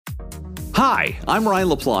Hi, I'm Ryan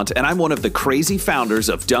LaPlante, and I'm one of the crazy founders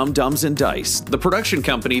of Dumb Dumbs and Dice, the production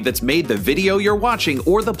company that's made the video you're watching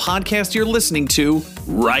or the podcast you're listening to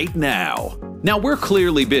right now. Now, we're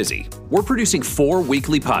clearly busy. We're producing 4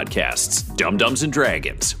 weekly podcasts, Dumb Dumbs and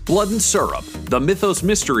Dragons, Blood and Syrup, The Mythos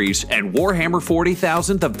Mysteries, and Warhammer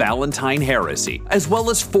 40,000 The Valentine Heresy, as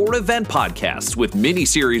well as 4 event podcasts with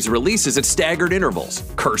mini-series releases at staggered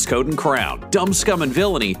intervals, Curse Code and Crown, Dumb Scum and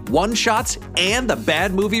Villainy, One-Shots, and the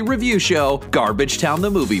Bad Movie Review Show, Garbage Town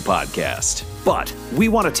the Movie Podcast. But we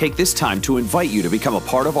want to take this time to invite you to become a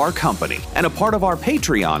part of our company and a part of our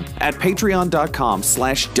Patreon at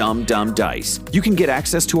patreon.com/dumbdumbdice. You can get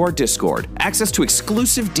access to our Discord, access to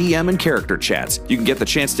exclusive DM and character chats. You can get the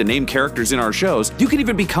chance to name characters in our shows. You can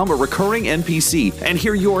even become a recurring NPC and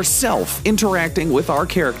hear yourself interacting with our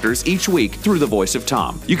characters each week through the voice of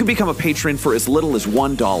Tom. You can become a patron for as little as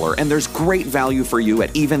 $1, and there's great value for you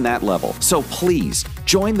at even that level. So please,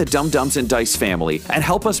 join the Dumb Dumbs and Dice family and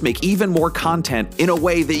help us make even more content in a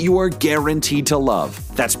way that you are guaranteed to love.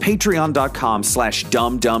 That's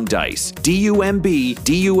patreon.com/dumbdumbdice.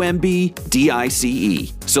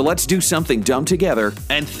 DUMBDICE. So let's do something dumb together,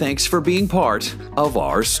 and thanks for being part of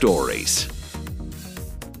our stories.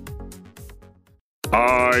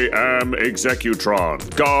 I am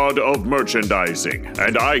Executron, god of merchandising,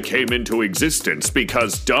 and I came into existence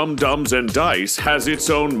because Dumb Dumbs and Dice has its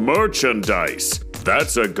own merchandise.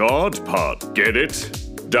 That's a god pod, get it?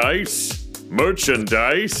 Dice?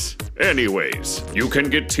 Merchandise? Anyways, you can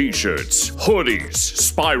get t-shirts, hoodies,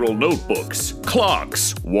 spiral notebooks,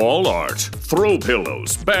 clocks, wall art, throw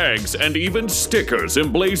pillows, bags, and even stickers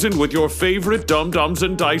emblazoned with your favorite Dumb Dumbs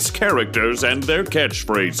and Dice characters and their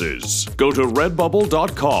catchphrases. Go to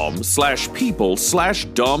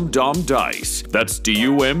redbubble.com/people/dumbdumbdice. That's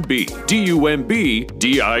DUMBDICE.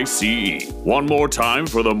 One more time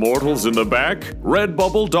for the mortals in the back,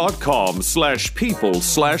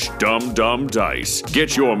 redbubble.com/people/dumbdumbdice.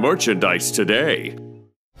 Get your merchandise today.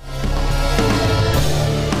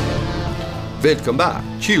 Welcome back,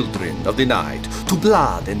 children of the night, to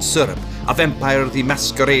Blood and Syrup, a Vampire the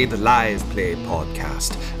Masquerade live play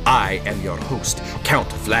podcast. I am your host, Count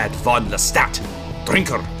Vlad von Lestat,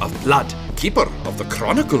 drinker of blood, keeper of the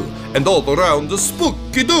chronicle, and all around a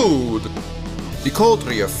spooky dude. The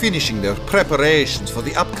coterie are finishing their preparations for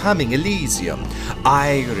the upcoming Elysium.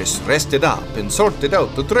 Iris rested up and sorted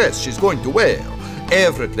out the dress she's going to wear.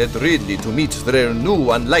 Everett led Ridley to meet their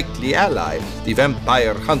new unlikely ally, the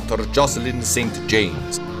vampire hunter Jocelyn St.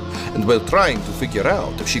 James. And while trying to figure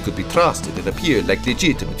out if she could be trusted and appear like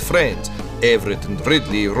legitimate friends, Everett and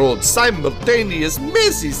Ridley rolled simultaneous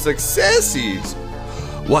messy successes.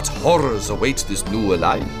 What horrors await this new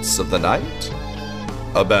alliance of the night?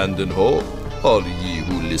 Abandon hope, all ye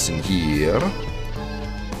who listen here.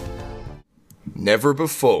 Never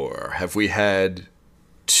before have we had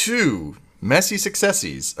 2 messy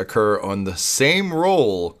successes occur on the same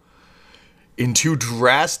roll in 2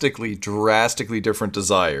 drastically different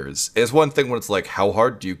desires. It's one thing when it's like, how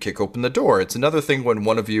hard do you kick open the door? It's another thing when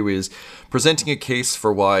one of you is presenting a case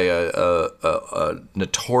for why a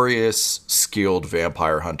notorious skilled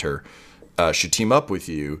vampire hunter should team up with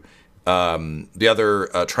you. The other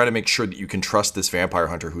trying to make sure that you can trust this vampire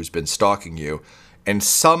hunter who's been stalking you. And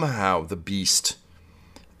somehow the beast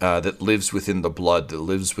that lives within the blood, that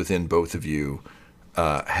lives within both of you,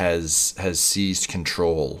 has seized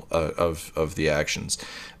control of the actions.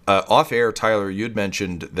 Off air, Tyler, you'd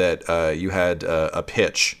mentioned that you had a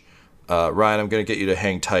pitch. Ryan, I'm going to get you to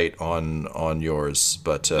hang tight on yours,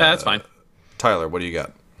 but that's fine. Tyler, what do you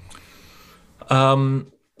got?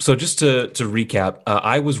 So just to recap,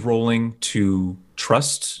 I was rolling to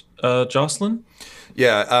trust Jocelyn.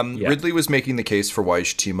 Yeah, Ridley was making the case for why you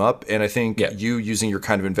should team up, and I think you using your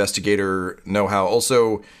kind of investigator know-how.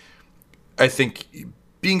 Also, I think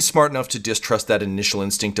being smart enough to distrust that initial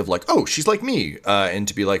instinct of like, oh, she's like me, and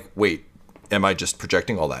to be like, wait, am I just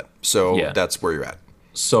projecting all that? So that's where you're at.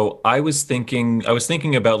 So I was thinking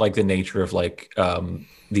about like the nature of like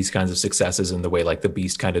these kinds of successes and the way like the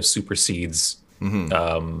beast kind of supersedes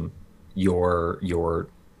your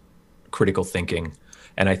critical thinking.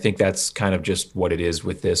 And I think that's kind of just what it is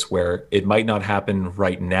with this, where it might not happen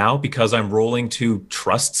right now because I'm rolling to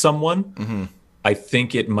trust someone. Mm-hmm. I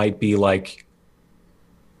think it might be like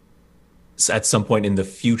at some point in the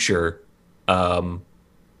future, I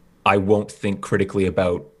won't think critically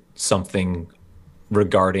about something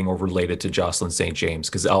regarding or related to Jocelyn St. James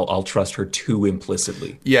because I'll trust her too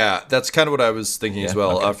implicitly. Yeah, that's kind of what I was thinking as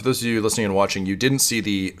well. Okay. For those of you listening and watching, you didn't see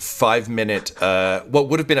the 5-minute, what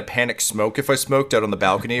would have been a panic smoke if I smoked out on the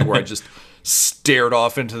balcony where I just stared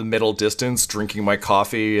off into the middle distance, drinking my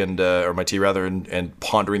coffee or my tea rather, and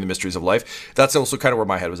pondering the mysteries of life. That's also kind of where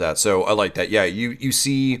my head was at. So I like that. Yeah, you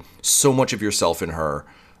see so much of yourself in her,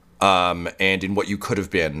 and in what you could have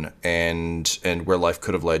been, and where life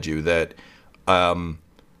could have led you. That,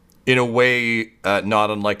 in a way, not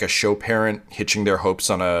unlike a show parent hitching their hopes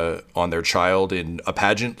on their child in a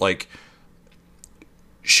pageant, like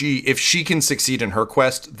if she can succeed in her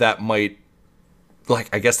quest, that might.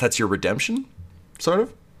 Like, I guess that's your redemption, sort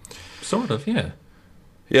of? Sort of, yeah.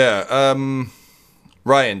 Yeah.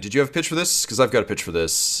 Ryan, did you have a pitch for this? Because I've got a pitch for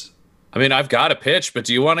this. I mean, I've got a pitch, but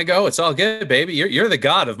do you want to go? It's all good, baby. You're the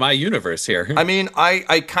god of my universe here. I mean,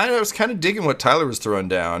 I was kind of digging what Tyler was throwing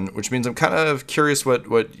down, which means I'm kind of curious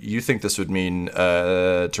what you think this would mean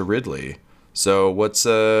to Ridley. So what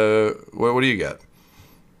do you got?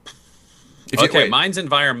 Okay, mine's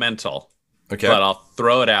environmental. Okay. But I'll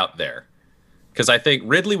throw it out there. Because I think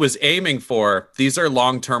Ridley was aiming for, these are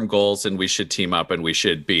long-term goals and we should team up and we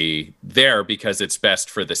should be there because it's best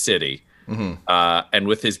for the city. Mm-hmm. And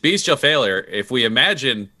with his bestial failure, if we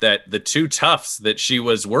imagine that the two toughs that she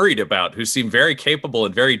was worried about, who seem very capable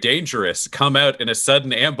and very dangerous, come out in a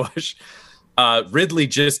sudden ambush, Ridley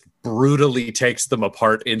just brutally takes them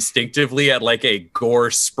apart instinctively at like a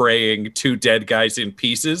gore-spraying two dead guys in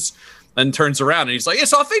pieces. And turns around and he's like, yeah,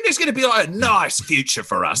 so I think there's going to be like a nice future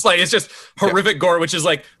for us. Like, it's just horrific gore, which is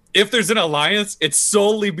like, if there's an alliance, it's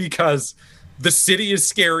solely because the city is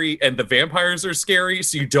scary and the vampires are scary.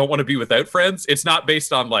 So you don't want to be without friends. It's not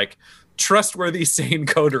based on like trustworthy, sane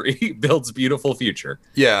coterie builds beautiful future.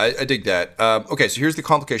 Yeah, I dig that. Okay, so here's the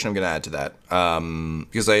complication I'm going to add to that.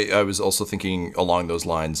 Because I was also thinking along those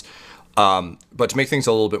lines. But to make things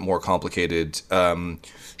a little bit more complicated,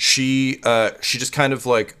 she just kind of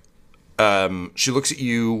like, she looks at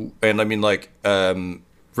you, and I mean, like,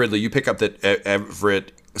 Ridley, you pick up that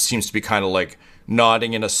Everett seems to be kind of like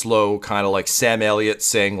nodding in a slow, kind of like Sam Elliott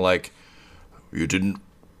saying, like, you didn't,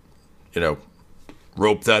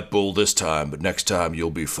 rope that bull this time, but next time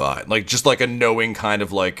you'll be fine. Like, just like a knowing kind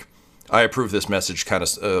of like, I approve this message kind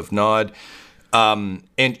of nod. And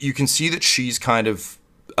you can see that she's kind of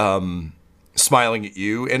smiling at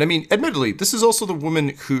you. And I mean, admittedly, this is also the woman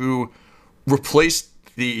who replaced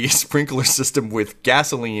the sprinkler system with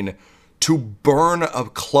gasoline to burn a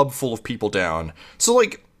club full of people down. So,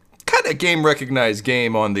 like, kind of game recognized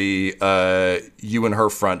game on the you and her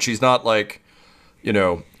front. She's not like,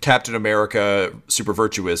 Captain America, super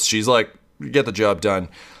virtuous. She's like, get the job done.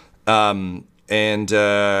 And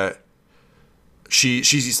she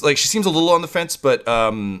seems a little on the fence, but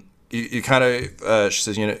you kind of she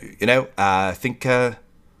says, I think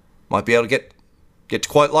might be able to get to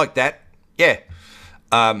quite like that. Yeah.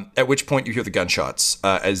 At which point you hear the gunshots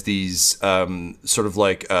as these sort of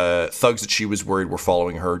like thugs that she was worried were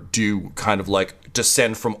following her do kind of like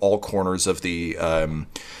descend from all corners of the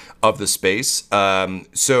space.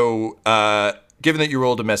 So given that you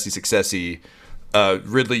rolled a messy successy,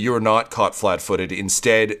 Ridley, you're not caught flat-footed.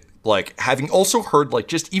 Instead, like having also heard like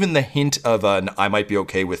just even the hint of an I might be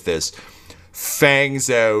okay with this, fangs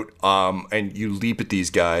out and you leap at these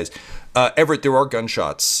guys. Everett, there are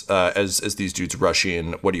gunshots as these dudes rush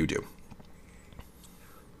in. What do you do?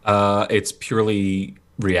 It's purely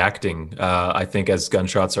reacting. I think as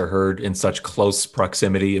gunshots are heard in such close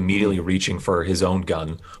proximity, immediately reaching for his own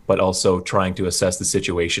gun, but also trying to assess the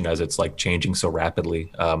situation as it's like changing so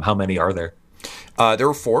rapidly. How many are there? There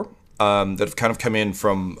are 4 that have kind of come in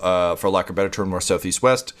from, for lack of a better term, north, south, east,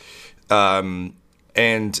 west. And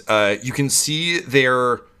you can see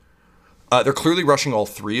they're clearly rushing all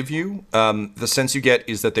 3 of you. The sense you get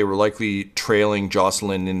is that they were likely trailing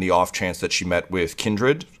Jocelyn in the off chance that she met with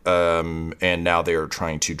Kindred, and now they're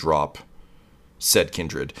trying to drop said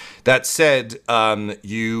Kindred. That said,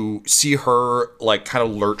 you see her like kind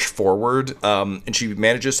of lurch forward, and she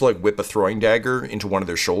manages to like whip a throwing dagger into one of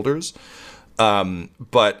their shoulders.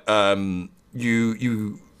 But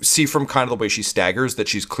you see from kind of the way she staggers that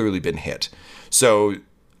she's clearly been hit. So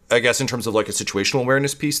I guess in terms of like a situational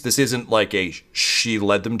awareness piece, this isn't like a she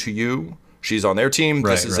led them to you. She's on their team.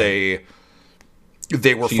 This is they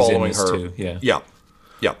were following her. Too, yeah.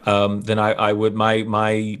 Yeah. Then I would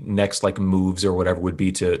my next like moves or whatever would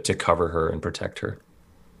be to cover her and protect her.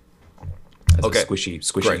 As a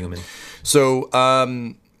squishy human. So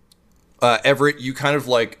Everett, you kind of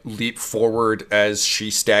like leap forward as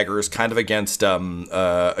she staggers kind of against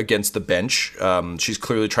the bench. She's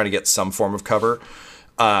clearly trying to get some form of cover.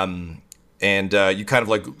 And you kind of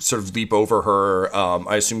like sort of leap over her,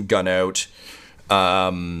 I assume gun out.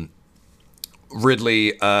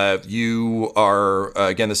 Ridley, you are,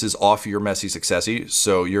 again, this is off your messy successy,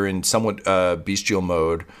 so you're in somewhat bestial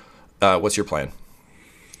mode. What's your plan?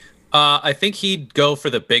 I think he'd go for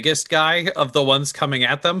the biggest guy of the ones coming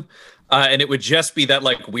at them. And it would just be that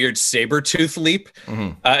like weird saber-tooth leap.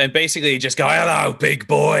 And basically just go, hello, big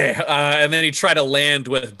boy. And then he'd try to land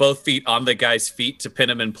with both feet on the guy's feet to pin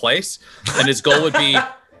him in place. And his goal would be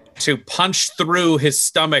to punch through his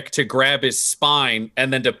stomach to grab his spine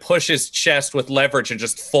and then to push his chest with leverage and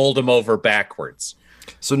just fold him over backwards.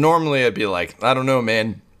 So normally I'd be like, I don't know,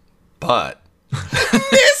 man, but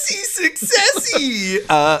messy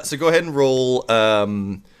successy. So go ahead and roll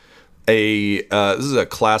this is a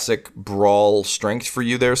classic brawl strength for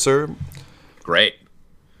you there, sir. Great.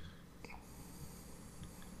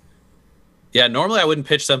 Yeah, normally I wouldn't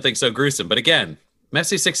pitch something so gruesome, but again,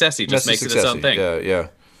 messy successy just makes it its own thing. Yeah.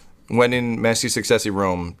 When in messy successy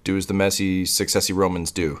Rome, do as the messy successy Romans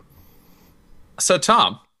do. So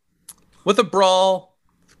Tom, with a brawl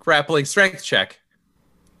grappling strength check,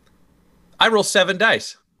 I roll 7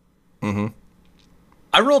 dice. I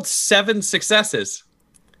rolled 7 successes.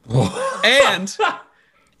 And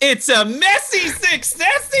it's a messy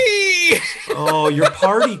successy! Oh, your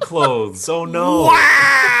party clothes. Oh, no.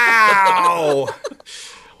 Wow!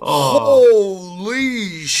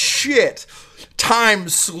 Holy shit! Time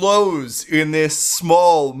slows in this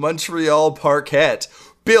small Montreal parquet,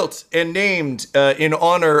 built and named in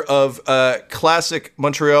honor of classic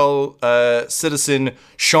Montreal citizen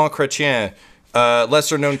Jean Chrétien,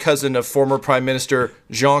 lesser known cousin of former Prime Minister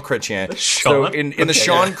Jean Chrétien. So in the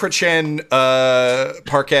Jean Chrétien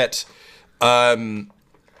parquet,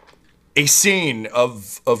 a scene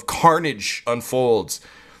of carnage unfolds.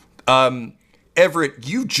 Everett,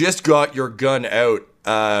 you just got your gun out,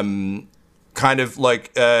 kind of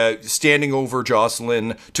like standing over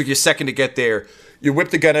Jocelyn. Took you a second to get there. You whip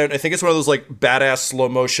the gun out. I think it's one of those like badass slow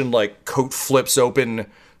motion, like coat flips open,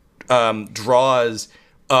 draws,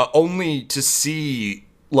 only to see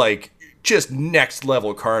like just next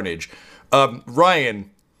level carnage.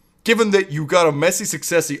 Ryan, given that you got a messy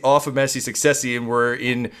successy off of messy successy and we're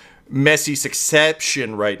in messy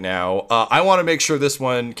succession right now, I want to make sure this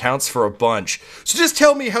one counts for a bunch. So just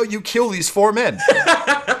tell me how you kill these 4 men.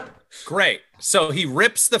 Great. So he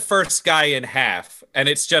rips the first guy in half, and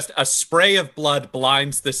it's just a spray of blood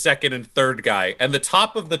blinds the second and third guy, and the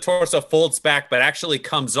top of the torso folds back but actually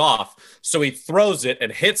comes off, so he throws it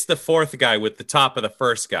and hits the fourth guy with the top of the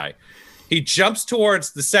first guy. He jumps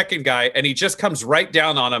towards the second guy, and he just comes right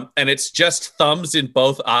down on him, and it's just thumbs in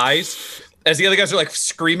both eyes as the other guys are like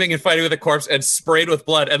screaming and fighting with the corpse and sprayed with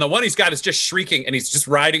blood. And the one he's got is just shrieking, and he's just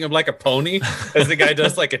riding him like a pony as the guy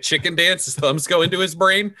does like a chicken dance. His thumbs go into his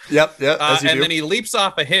brain. Yep. And then he leaps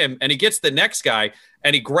off of him, and he gets the next guy,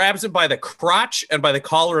 and he grabs him by the crotch and by the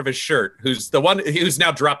collar of his shirt, who's the one who's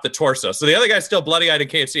now dropped the torso. So the other guy's still bloody-eyed and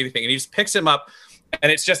can't see anything, and he just picks him up,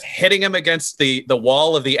 and it's just hitting him against the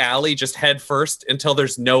wall of the alley, just head first until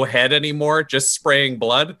there's no head anymore, just spraying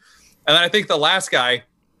blood. And then I think the last guy,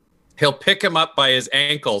 he'll pick him up by his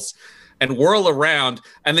ankles and whirl around,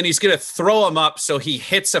 and then he's going to throw him up so he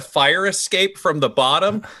hits a fire escape from the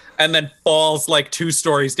bottom and then falls like 2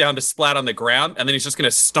 stories down to splat on the ground, and then he's just going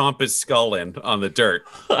to stomp his skull in on the dirt.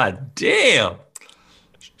 God damn.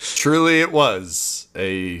 Truly it was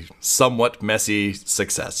a somewhat messy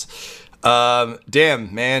success.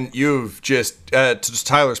 Damn, man, you've just, to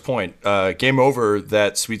Tyler's point, game over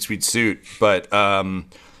that sweet, sweet suit, but damn,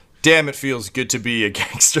 it feels good to be a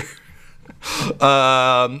gangster.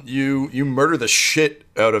 You murder the shit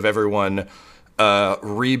out of everyone,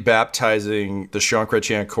 rebaptizing the Jean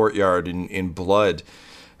Chrétien courtyard in blood.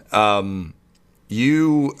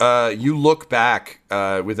 You look back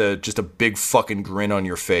with just a big fucking grin on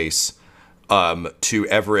your face to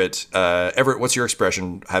Everett. Everett, what's your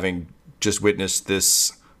expression having just witnessed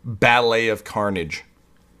this ballet of carnage?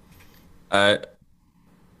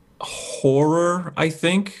 Horror, I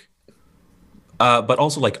think. But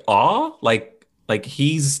also like awe, like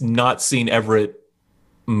he's not seen Everett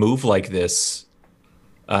move like this.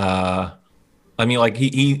 I mean, like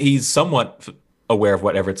he's somewhat aware of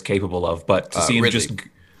what Everett's capable of, but to see him Ridley. just,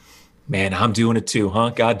 man, I'm doing it too, huh?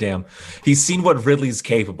 Goddamn, he's seen what Ridley's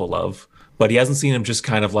capable of, but he hasn't seen him just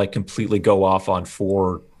kind of like completely go off on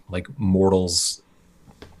 4 like mortals.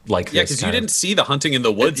 Like yeah, because you didn't see the hunting in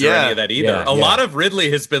the woods or any of that either. A lot of Ridley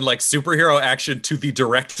has been like superhero action to the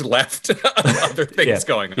direct left of other things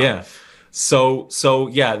going on. Yeah. So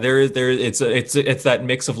yeah, it's that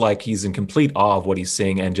mix of like he's in complete awe of what he's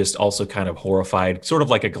seeing and just also kind of horrified, sort of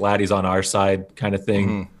like a glad he's on our side kind of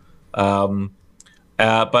thing. But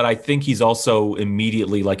I think he's also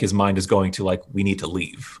immediately like his mind is going to like, we need to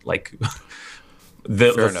leave. Like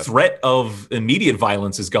The enough. threat of immediate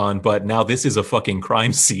violence is gone, but now this is a fucking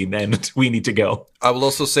crime scene and we need to go. I will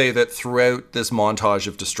also say that throughout this montage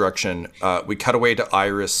of destruction, we cut away to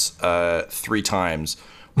Iris 3 times.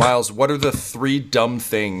 Miles, what are the 3 dumb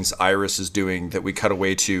things Iris is doing that we cut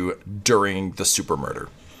away to during the super murder?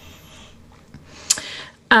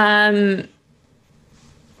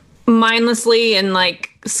 Mindlessly and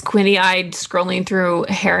like squinty-eyed scrolling through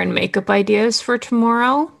hair and makeup ideas for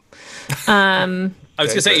tomorrow. I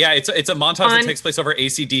was gonna say, yeah, it's a montage that takes place over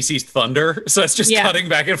AC/DC's Thunder, so it's just cutting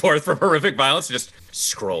back and forth from horrific violence to just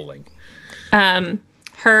scrolling.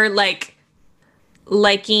 Her like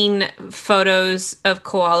liking photos of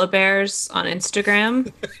koala bears on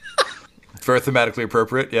Instagram. Very thematically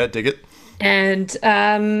appropriate. Yeah, dig it. And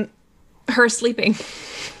her sleeping.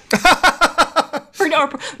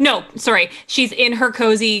 No, sorry. She's in her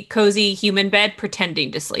cozy human bed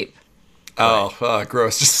pretending to sleep. Oh,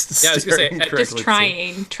 gross. Just I was gonna say, Just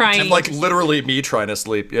trying. And like literally me trying to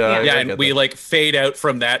sleep. Yeah, Yeah, and we like fade out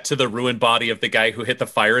from that to the ruined body of the guy who hit the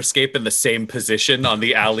fire escape in the same position on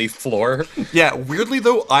the alley floor. Yeah, weirdly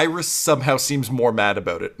though, Iris somehow seems more mad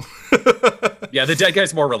about it. Yeah, the dead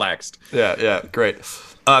guy's more relaxed. Yeah, great.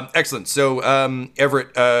 Excellent. So,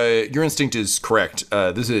 Everett, your instinct is correct.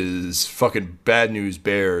 This is fucking bad news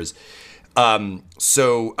bears.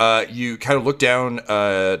 So you kind of look down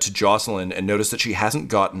to Jocelyn and notice that she hasn't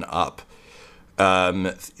gotten up.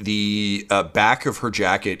 The back of her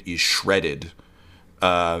jacket is shredded,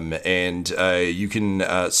 and you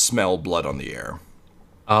can smell blood on the air.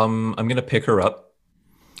 I'm gonna pick her up.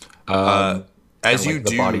 As you like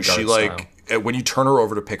the do, bodyguard she like when you turn her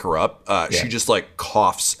over to pick her up, she just like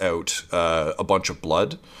coughs out a bunch of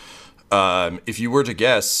blood. If you were to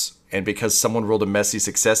guess, and because someone rolled a messy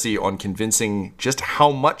successy on convincing just how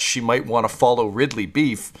much she might want to follow Ridley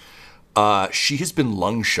Beef, she has been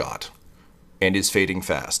lung shot and is fading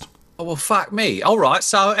fast. Oh, well, fuck me. All right,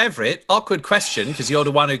 so Everett, awkward question, because you're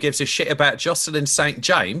the one who gives a shit about Jocelyn St.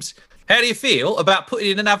 James. How do you feel about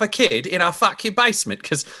putting in another kid in our fucking basement?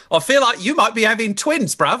 Because I feel like you might be having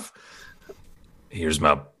twins, bruv. Here's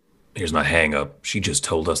my hang up. She just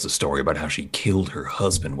told us the story about how she killed her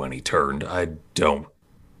husband when he turned. I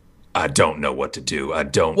don't know what to do. I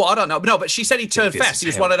don't know. No, but she said he turned fast. He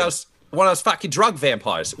was one of those fucking drug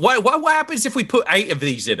vampires. What happens if we put 8 of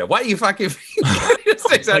these in her? Why are you fucking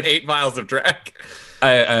sticks out 8 vials of drag?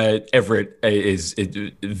 Everett is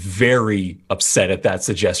very upset at that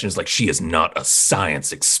suggestion. It's like, she is not a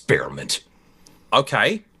science experiment.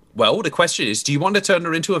 Okay. Well, the question is, do you want to turn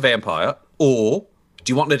her into a vampire, or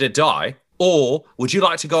do you want her to die, or would you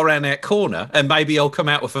like to go around that corner and maybe I'll come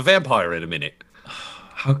out with a vampire in a minute?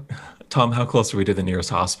 Tom, how close are we to the nearest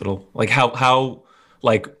hospital? Like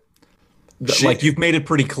like you've made it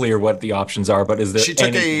pretty clear what the options are, but is there She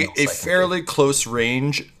took a fairly close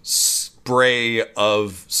range spray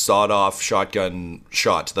of sawed-off shotgun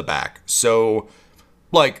shot to the back. So,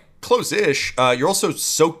 like, close-ish. You're also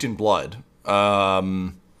soaked in blood.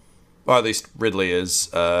 Or at least Ridley is.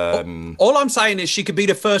 All I'm saying is she could be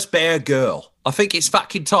the first bear girl. I think it's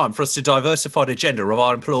fucking time for us to diversify the gender of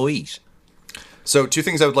our employees. So 2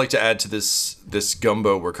 things I would like to add to this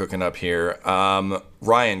gumbo we're cooking up here.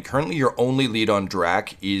 Ryan, currently your only lead on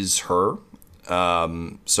Drac is her.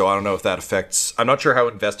 So I don't know if that affects... I'm not sure how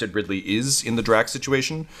invested Ridley is in the Drac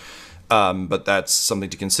situation, but that's something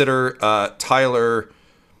to consider. Tyler,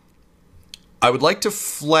 I would like to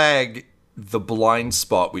flag the blind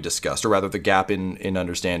spot we discussed, or rather the gap in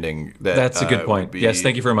understanding. That's a good point. Yes,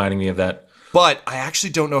 thank you for reminding me of that. But I actually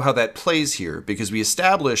don't know how that plays here, because we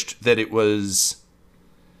established that it was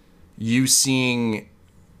you seeing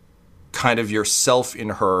kind of yourself in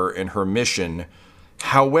her mission.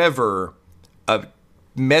 However, a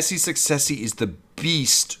messy successy is the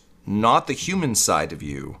beast, not the human side of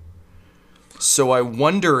you. So I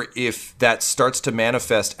wonder if that starts to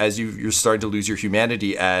manifest as you're starting to lose your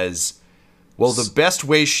humanity as, well, the best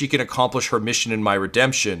way she can accomplish her mission in my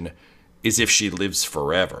redemption is if she lives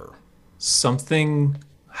forever. Something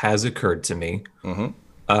has occurred to me.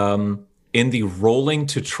 Mm-hmm. In the rolling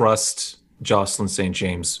to trust Jocelyn St.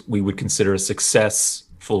 James, we would consider a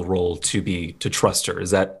successful roll to trust her.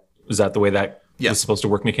 Is that the way that is supposed to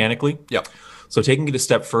work mechanically? Yeah. So taking it a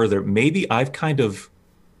step further, maybe I've kind of,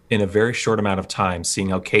 in a very short amount of time, seeing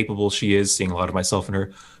how capable she is, seeing a lot of myself in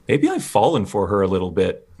her, maybe I've fallen for her a little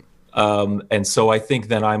bit. And so I think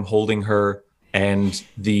that I'm holding her, and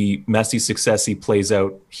the messy successy plays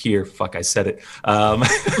out here. Fuck, I said it.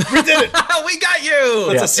 We did it. We got you.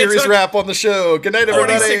 That's a series wrap on the show. Good night,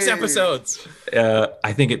 everybody. 46 episodes.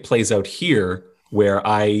 I think it plays out here where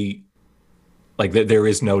there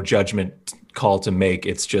is no judgment call to make.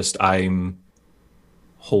 It's just I'm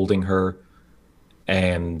holding her,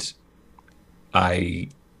 and I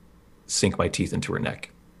sink my teeth into her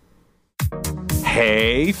neck.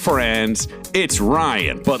 Hey friends, it's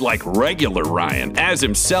Ryan, but like regular Ryan, as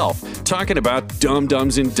himself, talking about Dumb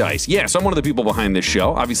Dumbs and Dice. Yes, I'm one of the people behind this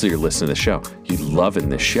show. Obviously, you're listening to this show. You're loving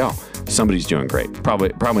this show. Somebody's doing great.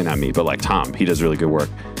 Probably not me, but like Tom, he does really good work.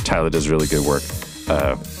 Tyler does really good work.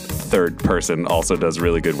 Third person also does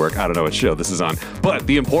really good work. I don't know what show this is on. But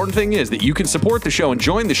the important thing is that you can support the show and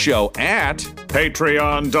join the show at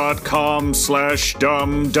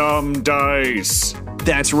Patreon.com/dumbdumbdice.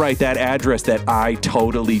 That's right, that address that I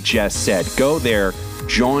totally just said. Go there,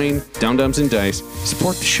 join Dumb Dumbs and Dice,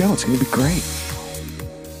 support the show. It's going to be great.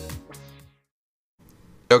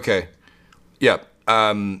 Okay. Yep.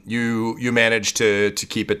 You manage to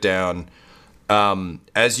keep it down.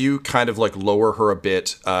 As you kind of like lower her a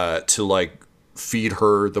bit to like feed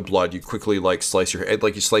her the blood, you quickly like slice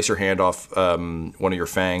your hand off one of your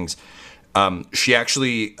fangs. She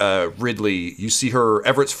actually Ridley, you see her.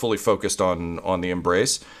 Everett's fully focused on the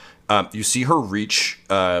embrace. You see her reach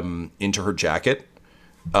into her jacket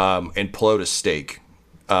and pull out a stake,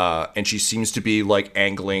 and she seems to be like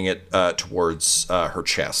angling it towards her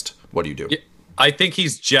chest. What do you do? Yeah. I think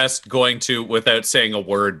he's just going to, without saying a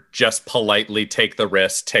word, just politely take the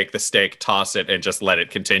wrist, take the stake, toss it, and just let it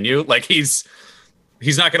continue. Like he's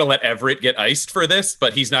not going to let Everett get iced for this,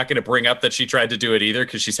 but he's not going to bring up that she tried to do it either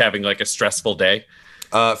because she's having like a stressful day.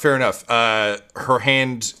 Fair enough. Her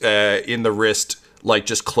hand in the wrist like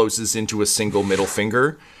just closes into a single middle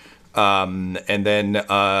finger, and then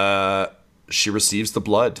she receives the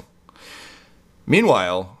blood.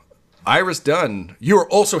 Meanwhile, Iris Dunn, you are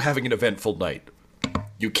also having an eventful night.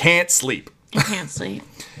 You can't sleep. I can't sleep.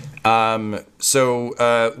 So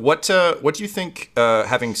what do you think,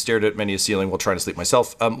 having stared at many a ceiling while trying to sleep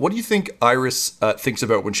myself, what do you think Iris thinks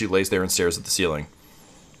about when she lays there and stares at the ceiling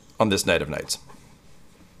on this night of nights?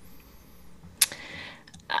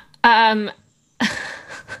 I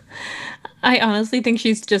honestly think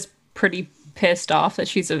she's just pretty pissed off that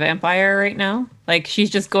she's a vampire right now. Like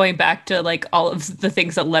she's just going back to like all of the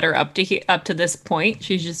things that led her up to this point.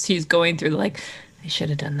 She's going through like, I should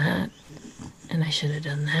have done that, and I should have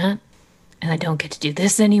done that, and I don't get to do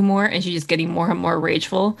this anymore. And she's just getting more and more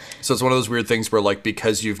rageful. So it's one of those weird things where like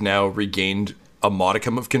because you've now regained a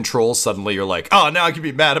modicum of control, suddenly you're like, oh, now I can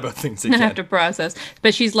be mad about things again. I have to process.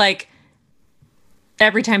 But she's like,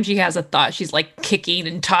 every time she has a thought, she's like kicking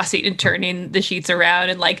and tossing and turning the sheets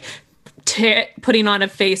around and like putting on a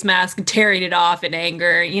face mask and tearing it off in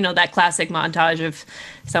anger. You know, that classic montage of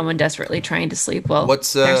someone desperately trying to sleep. Well,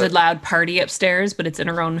 there's a loud party upstairs, but it's in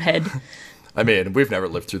her own head. I mean, we've never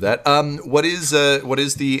lived through that. What is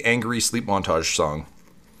the angry sleep montage song?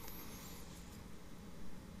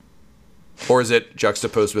 Or is it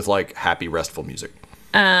juxtaposed with like happy, restful music?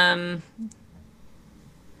 It's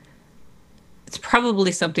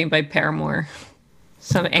probably something by Paramore.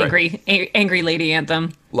 Some angry lady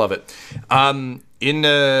anthem. Love it. After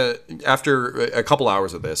a couple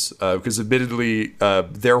hours of this, because admittedly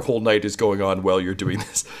their whole night is going on while you're doing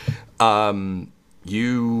this,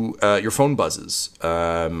 your phone buzzes,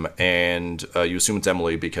 and you assume it's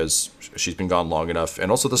Emily because she's been gone long enough, and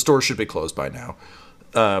also the store should be closed by now.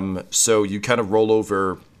 So you kind of roll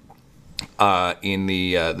over in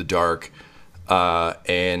the dark,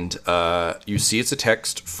 and you see it's a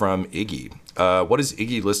text from Iggy. What is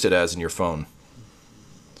Iggy listed as in your phone?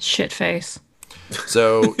 Shitface.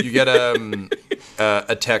 So you get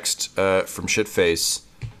a text from Shitface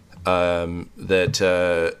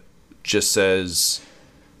that just says,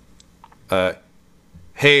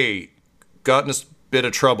 "Hey, got in a bit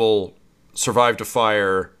of trouble, survived a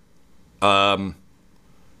fire. I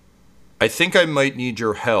think I might need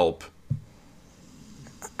your help.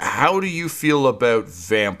 How do you feel about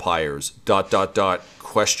vampires? ...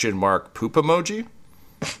 question mark poop emoji?"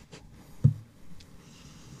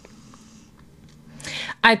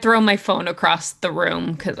 I throw my phone across the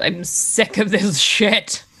room because I'm sick of this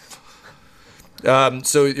shit.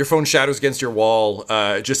 So your phone shadows against your wall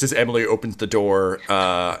just as Emily opens the door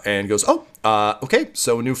and goes, "Oh, okay,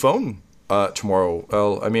 so a new phone tomorrow.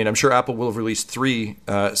 Well, I mean, I'm sure Apple will have released 3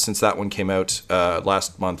 since that one came out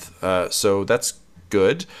last month. So that's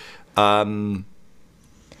good. Anything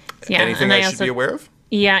I should be aware of?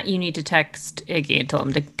 Yeah, you need to text Iggy and tell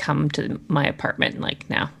him to come to my apartment, like,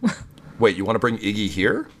 now. Wait, you want to bring Iggy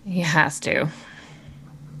here? He has to.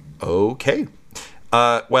 Okay.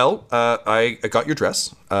 I got your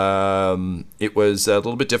dress. It was a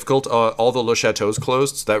little bit difficult. All the Le Chateau's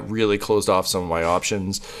closed, so that really closed off some of my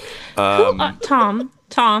options. Tom.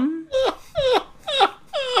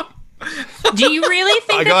 Do you really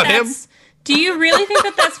think Do you really think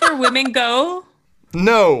that that's where women go?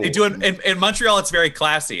 No. They do it in Montreal. It's very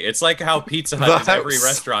classy. It's like how Pizza Hut is every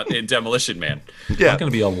restaurant in Demolition Man. I'm not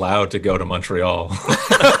going to be allowed to go to Montreal.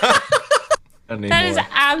 That is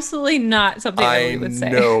absolutely not something that we would say.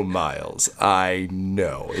 I know, Miles. I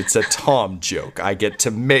know. It's a Tom joke. I get to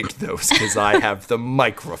make those because I have the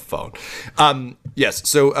microphone. Yes.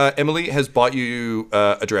 So Emily has bought you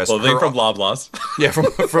a dress. Clothing from Loblaws. Yeah,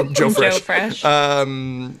 from Joe Fresh. Joe Fresh.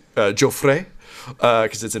 Joe Frey,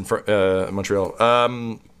 because it's in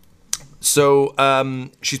Montreal. So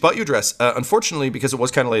she's bought you a dress. Unfortunately, because it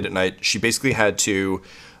was kind of late at night, she basically had to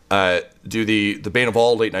do the bane of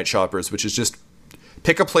all late night shoppers, which is just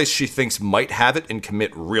pick a place she thinks might have it and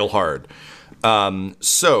commit real hard.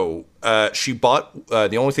 So she bought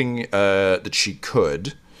the only thing that she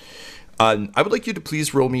could. I would like you to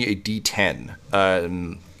please roll me a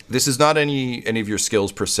D10. This is not any of your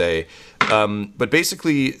skills per se, but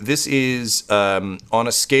basically this is on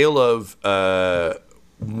a scale of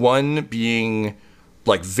 1 being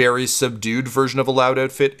like very subdued version of a loud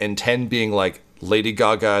outfit and 10 being like Lady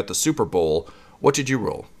Gaga at the Super Bowl. What did you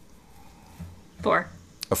roll? 4.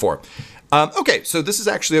 A 4. Okay, so this is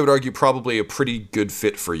actually, I would argue, probably a pretty good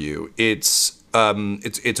fit for you. It's a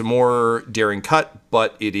more daring cut,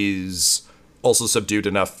 but it is also subdued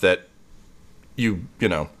enough that you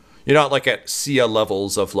know, you're not like at Sia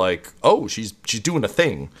levels of like, oh, she's doing a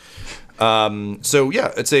thing. So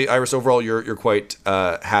yeah, I'd say Iris, overall, you're quite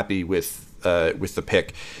happy with the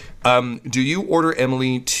pick. Do you order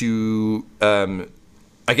Emily to?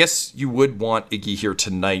 I guess you would want Iggy here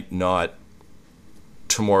tonight, not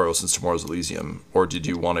tomorrow, since tomorrow's Elysium. Or did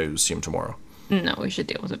you want to see him tomorrow? No, we should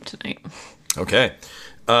deal with him tonight. Okay.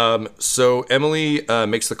 So Emily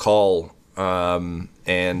makes the call, and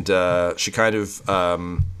she kind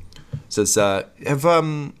of says, "Have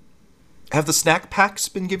the snack packs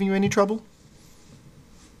been giving you any trouble?"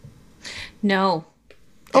 No,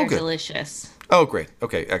 they're good. delicious. Oh, great.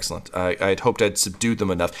 Okay, excellent. I'd hoped I'd subdued them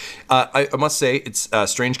enough. I must say, it's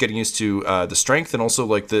strange getting used to the strength, and also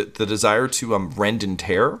like the desire to rend and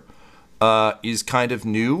tear is kind of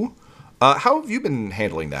new. How have you been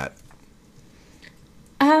handling that?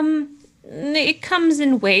 It comes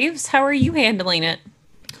in waves. How are you handling it?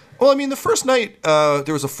 Well, I mean, the first night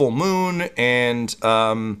there was a full moon, and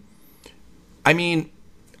I mean,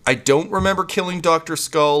 I don't remember killing Dr.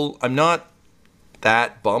 Skull. I'm not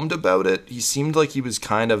that bummed about it. He seemed like he was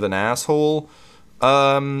kind of an asshole.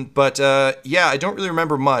 But yeah, I don't really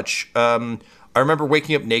remember much. I remember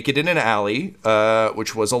waking up naked in an alley,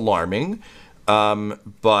 which was alarming.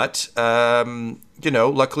 But you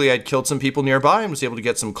know, luckily I'd killed some people nearby and was able to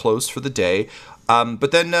get some clothes for the day.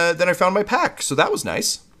 But then I found my pack, so that was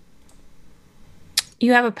nice.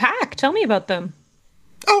 You have a pack. Tell me about them.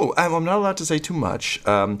 Oh, I'm not allowed to say too much.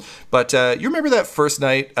 But you remember that first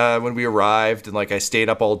night when we arrived and like I stayed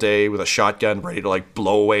up all day with a shotgun ready to like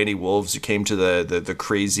blow away any wolves who came to the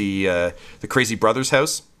crazy brother's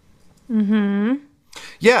house? Mm-hmm.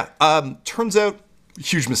 Yeah. Turns out,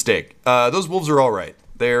 huge mistake. Those wolves are all right.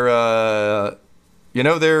 They're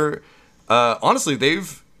honestly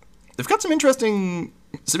they've got some interesting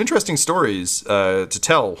stories to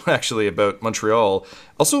tell actually about Montreal.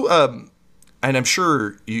 Also. And I'm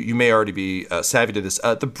sure you may already be savvy to this.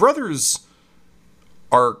 The brothers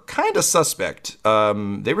are kind of suspect.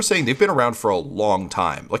 They were saying they've been around for a long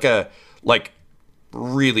time, like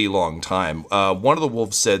really long time. One of the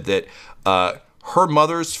wolves said that her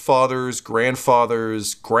mother's father's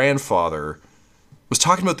grandfather's grandfather was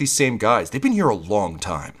talking about these same guys. They've been here a long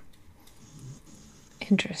time.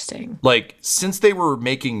 Interesting. Like since they were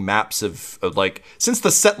making maps of like since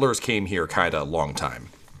the settlers came here, kind of a long time.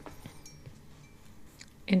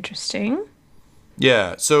 Interesting.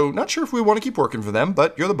 Yeah, so not sure if we want to keep working for them,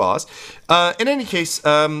 but you're the boss. In any case,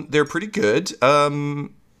 they're pretty good.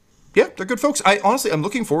 Yeah, they're good folks. I'm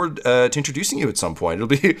looking forward to introducing you at some point. It'll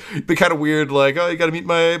be kind of weird, like, oh, you got to meet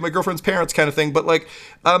my girlfriend's parents kind of thing. But, like,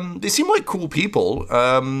 they seem like cool people.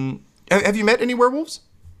 Have you met any werewolves?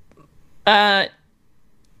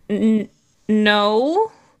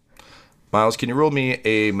 No. Miles, can you roll me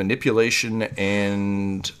a manipulation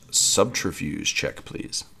and subterfuge check,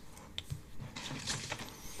 please?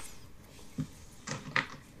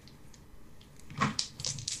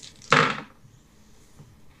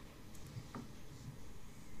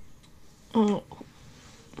 Oh,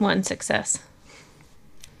 1 success.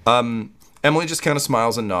 Emily just kind of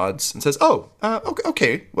smiles and nods and says, "Oh,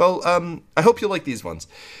 okay. Well, I hope you like these ones."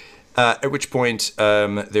 At which point,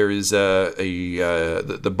 there is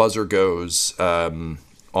the buzzer goes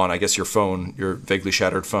on, I guess, your phone, your vaguely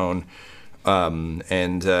shattered phone, and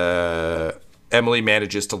Emily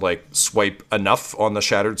manages to like swipe enough on the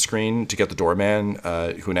shattered screen to get the doorman,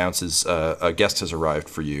 who announces a guest has arrived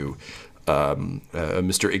for you,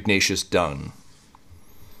 Mr. Ignatius Dunn.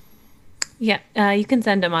 Yeah, you can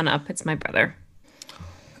send him on up. It's my brother.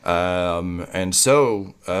 And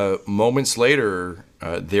so, moments later,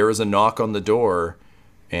 there is a knock on the door,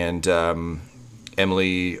 and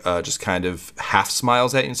Emily just kind of half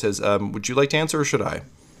smiles at you and says, would you like to answer or should I?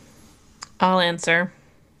 I'll answer.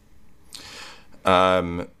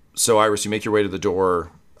 So, Iris, you make your way to the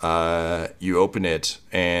door, you open it,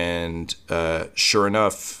 and sure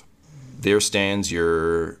enough, there stands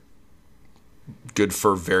your good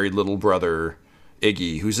for very little brother,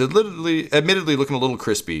 Iggy, who's admittedly looking a little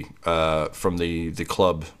crispy from the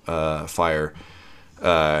club fire.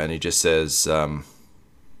 And he just says,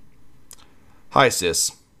 hi,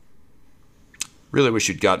 sis. Really wish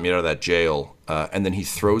you'd got me out of that jail. And then he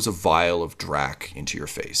throws a vial of Drac into your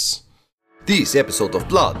face. This episode of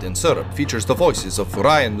Blood and Syrup features the voices of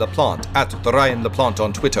Ryan LaPlante at the Ryan LaPlante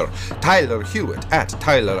on Twitter, Tyler Hewitt at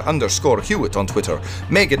Tyler_Hewitt on Twitter,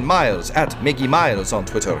 Megan Miles at Meggie Miles on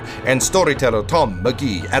Twitter, and storyteller Tom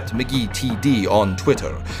McGee at McGeeTD on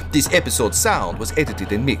Twitter. This episode's sound was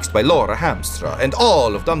edited and mixed by Laura Hamstra, and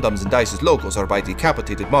all of Dum Dums and Dice's logos are by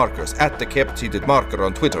Decapitated Markers at Decapitated Marker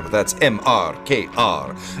on Twitter. That's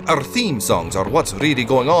MRKR. Our theme songs are What's Really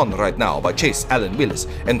Going On Right Now by Chase Allen Willis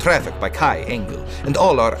and Traffic by Kai Engel, and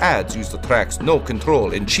all our ads use the tracks No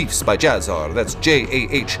Control and Chiefs by Jazzar, that's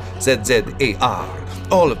JAHZZAR.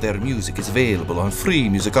 All of their music is available on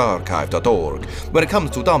freemusicarchive.org. When it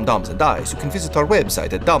comes to Dum Dums and Dice, you can visit our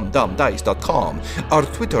website at dumdumdice.com. Our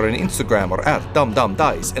Twitter and Instagram are at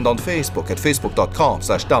dumdumdice, and on Facebook at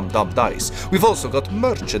facebook.com/dumdumdice. We've also got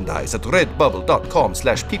merchandise at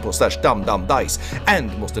redbubble.com/people/dumdumdice.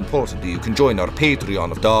 And most importantly, you can join our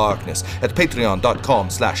Patreon of Darkness at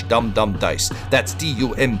patreon.com/dumdumdice. That's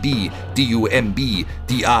DUMBDICE.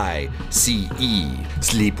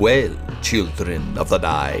 Sleep well, children of the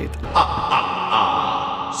night.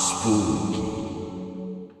 Spooky.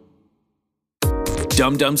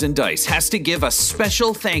 Dum Dums and Dice has to give a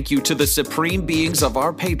special thank you to the supreme beings of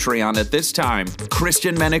our Patreon at this time: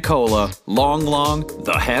 Christian Menicola, Long,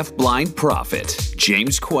 the Half-Blind Prophet,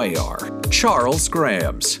 James Cuellar, Charles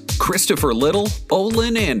Grams, Christopher Little,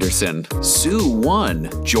 Olin Anderson, Sue One,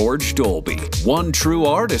 George Dolby, One True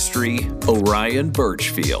Artistry, Orion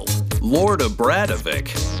Birchfield, Lord Abradovic,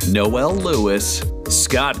 Noel Lewis,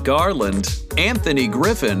 Scott Garland, Anthony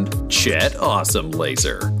Griffin, Chet Awesome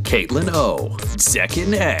Laser, Caitlin O,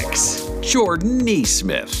 Zekin X, Jordan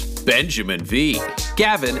Neesmith, Benjamin V,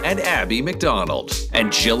 Gavin and Abby McDonald, and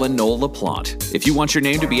Jill and Noel LaPlante. If you want your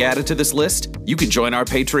name to be added to this list, you can join our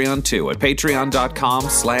Patreon too at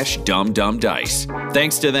patreon.com/dumdumdice.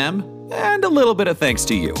 Thanks to them, and a little bit of thanks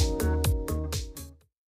to you.